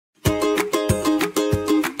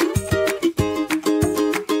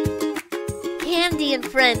family and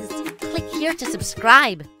friends. Click here to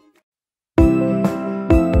subscribe.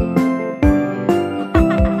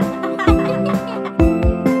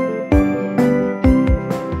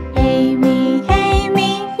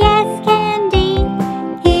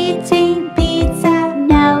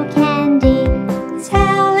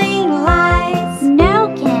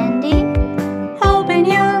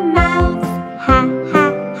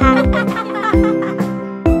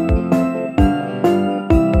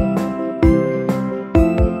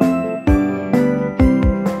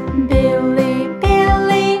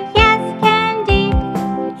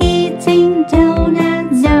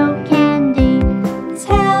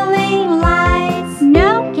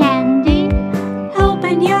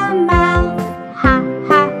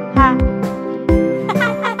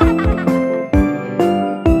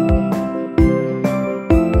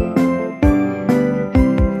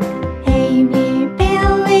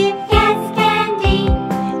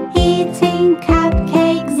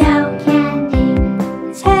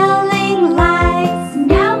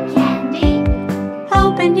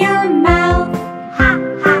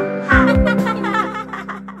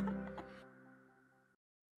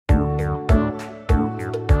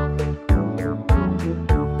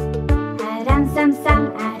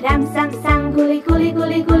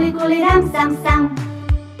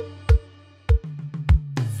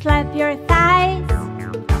 Slap your thighs,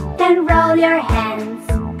 then roll your hands.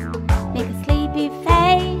 Make a sleepy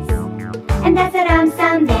face, and that's a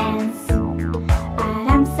ram-sam dance.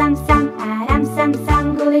 Ram-sam-sam,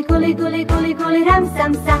 ram-sam-sam, gully gully gully gully gully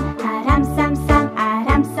ram-sam-sam. Ram-sam-sam,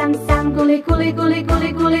 ram-sam-sam, gully gully gully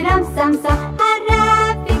gully gully ram-sam-sam.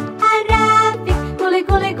 Arabic, Arabic, gully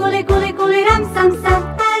gully gully gully gully ram-sam-sam.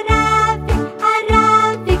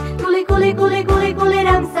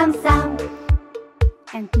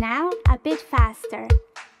 And now a bit faster.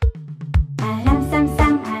 Aram sam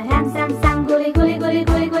sam, gully gully gully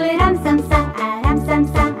gully gully ram sam sam. Aram sam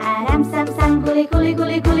sam, gully gully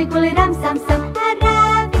gully gully gully ram sam sam.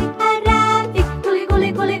 Arabic, Arabic, gully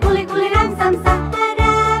gully gully gully gully ram sam sam.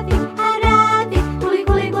 Arabic, Arabic, gully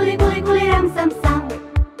gully gully gully gully ram sam sam.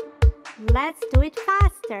 Let's do it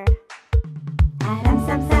faster. Aram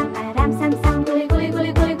sam sam, gully gully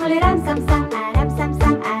gully gully gully ram sam sam. Aram sam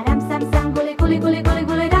sam, gully gully gully gully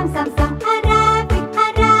gully ram sam sam. Arabic,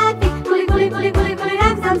 Arabic, gully gully gully gully gully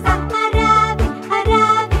ram sam sam. Arabic,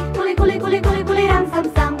 Arabic, gully gully gully gully gully ram sam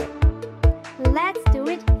sam. Let's do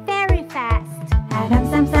it very fast. Aram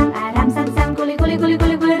sam sam, gully gully gully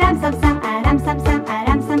gully gully ram sam sam. Aram sam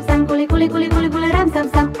sam, gully gully gully gully gully ram sam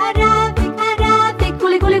sam. Arabic, Arabic,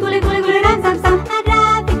 gully gully gully gully gully ram sam sam.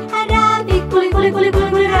 Arabic, Arabic, gully gully gully gully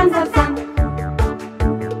gully ram sam sam.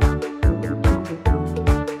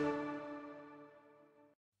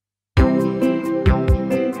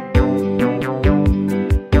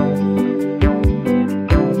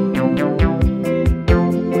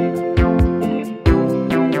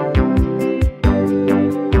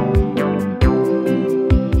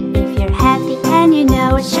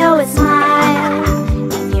 Show a smile.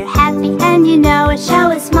 If you're happy and you know it,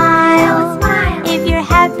 show a smile. If you're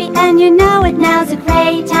happy and you know it, now's a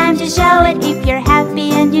great time to show it. If you're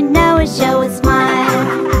happy and you know it, show a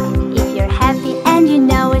smile. If you're happy and you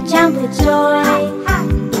know it, jump with joy.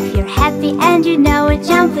 If you're happy and you know it,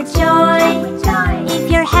 jump with joy.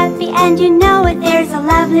 If you're happy and you know it, there's a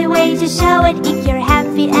lovely way to show it. If you're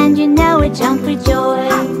happy and you know it, jump with joy.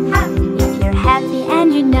 If you're happy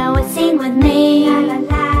and you know it, sing with me.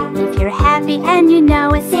 If you're happy and you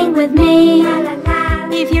know it, sing with me.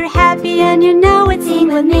 If you're happy and you know it,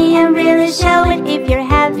 sing with me and really show it. If you're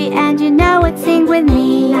happy and you know it, sing with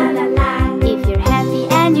me. If you're happy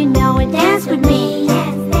and you know it, dance with me.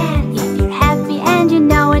 If you're happy and you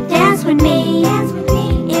know it, dance with me.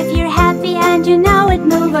 If you're happy and you know it,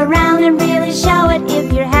 move around and really show it.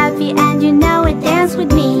 If you're happy and you know it, dance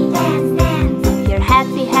with me. If you're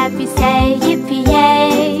happy, happy, say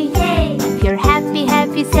yippee-yay. If you're happy,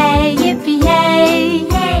 happy, say yippee-yay.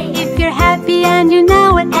 If you're happy and you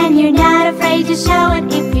know it, and you're not afraid to show it.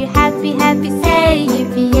 If you're happy, happy, say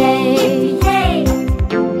yippee-yay.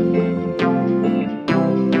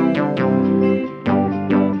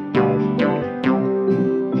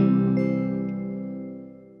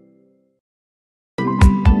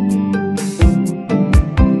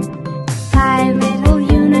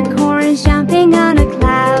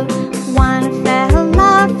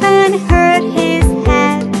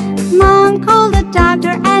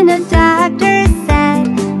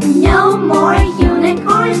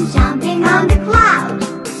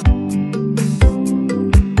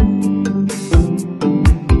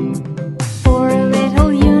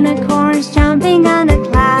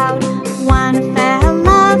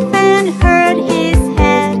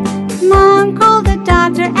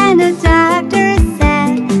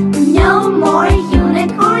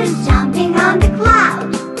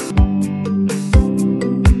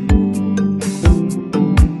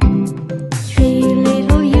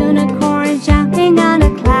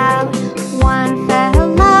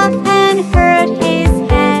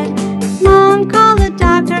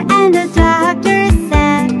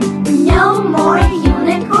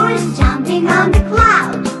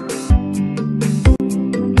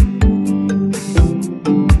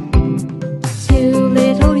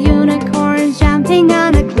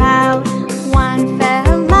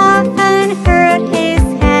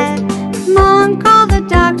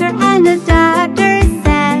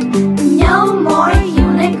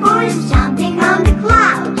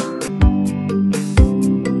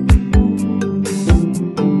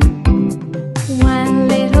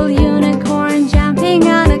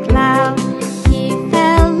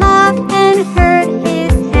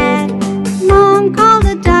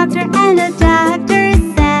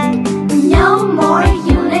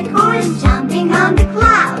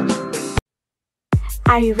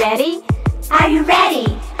 Are you ready? Are you ready?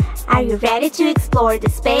 Are you ready to explore the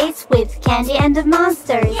space with Candy and the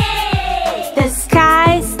monsters? Yay! The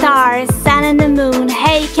sky, stars, sun and the moon.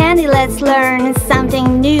 Hey Candy, let's learn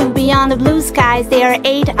something new. Beyond the blue skies, there are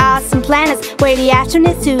 8 awesome planets where the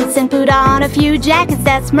astronauts suits and put on a few jackets.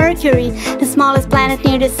 That's Mercury, the smallest planet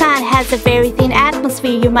near the sun, has a very thin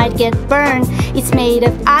atmosphere. You might get burned. It's made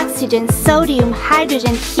of oxygen, sodium,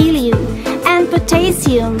 hydrogen, helium and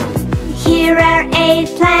potassium. Here are 8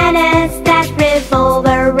 planets that revolve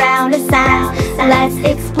around the sun. Let's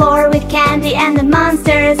explore with Candy and the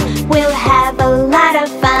monsters. We'll have a lot of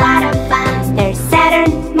fun. There's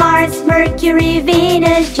Saturn, Mars, Mercury,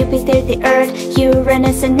 Venus, Jupiter, the Earth,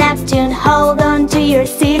 Uranus and Neptune. Hold on to your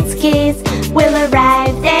seats, kids. We'll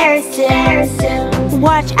arrive there soon.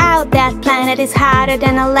 Watch out, that planet is hotter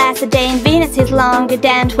than a last day, and Venus is longer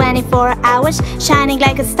than 24 hours, shining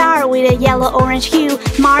like a star with a yellow-orange hue.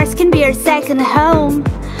 Mars can be our second home.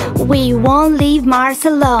 We won't leave Mars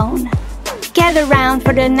alone. Gather round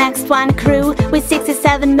for the next one, crew, with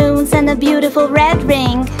 67 moons and a beautiful red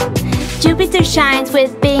ring. Jupiter shines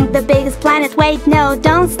with being the biggest planet. Wait, no,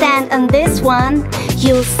 don't stand on this one.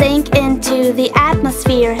 You'll sink into the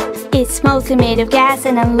atmosphere. It's mostly made of gas,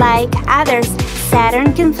 and unlike others,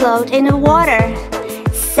 Saturn can float in the water.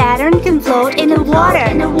 Saturn can float in the water.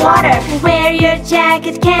 Wear your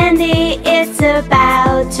jacket, Candy, it's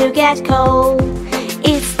about to get cold.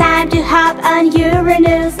 It's time to hop on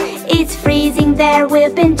Uranus. It's freezing there,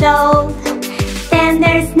 we've been told. Then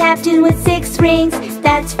there's Neptune with 6 rings.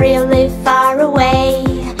 That's really far away.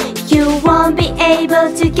 You won't be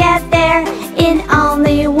able to get there in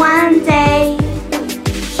only one day.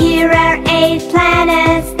 Here are 8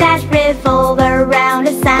 planets that revolve around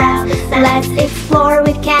the sun. Let's explore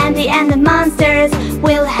with Candy and the monsters.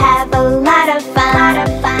 We'll have a lot of fun.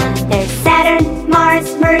 There's Saturn,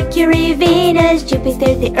 Mars, Mercury, Venus,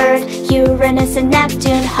 Jupiter, the Earth, Uranus and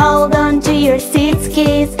Neptune. Hold on to your seats,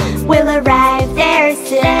 kids. We'll arrive there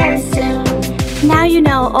soon. Now you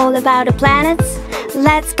know all about the planets.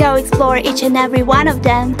 Let's go explore each and every one of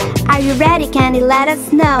them. Are you ready, Candy? Let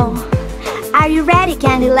us know. Are you ready,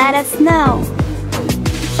 Candy? Let us know.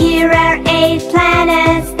 Here are 8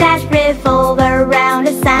 planets that revolve around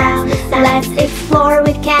the sun. Let's explore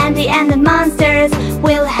with Candy and the monsters.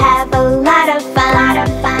 We'll have a lot of fun.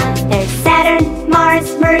 There's Saturn,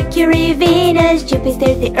 Mars, Mercury, Venus,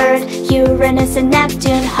 Jupiter, the Earth, Uranus and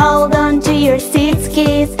Neptune. Hold on to your seats,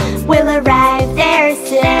 kids. We'll arrive there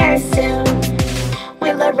soon.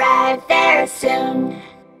 We'll arrive